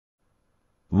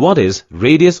What is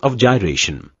radius of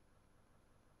gyration?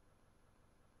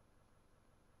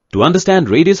 To understand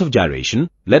radius of gyration,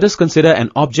 let us consider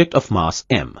an object of mass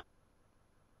m,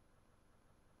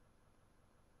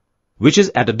 which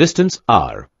is at a distance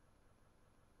r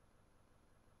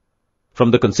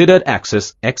from the considered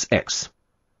axis xx.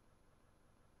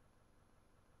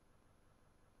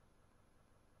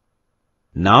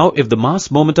 Now, if the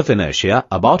mass moment of inertia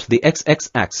about the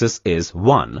xx axis is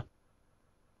 1,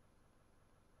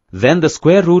 then the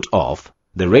square root of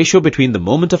the ratio between the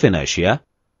moment of inertia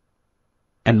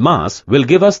and mass will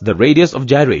give us the radius of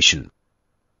gyration.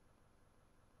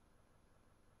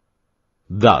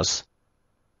 Thus,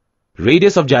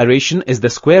 radius of gyration is the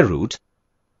square root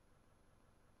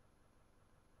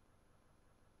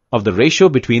of the ratio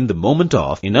between the moment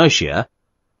of inertia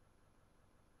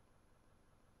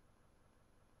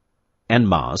and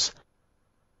mass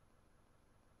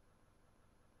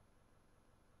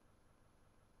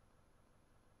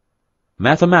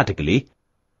Mathematically,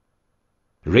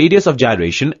 radius of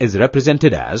gyration is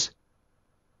represented as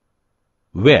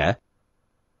where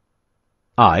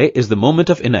I is the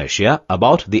moment of inertia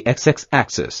about the xx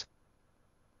axis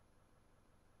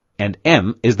and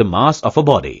m is the mass of a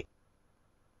body.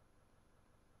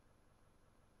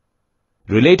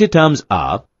 Related terms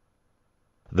are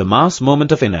the mass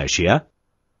moment of inertia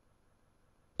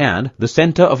and the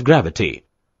center of gravity.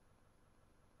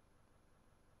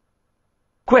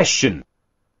 Question.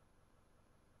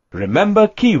 Remember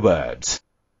keywords.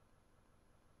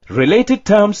 Related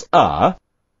terms are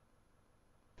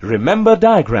remember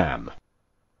diagram,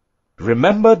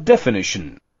 remember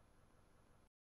definition,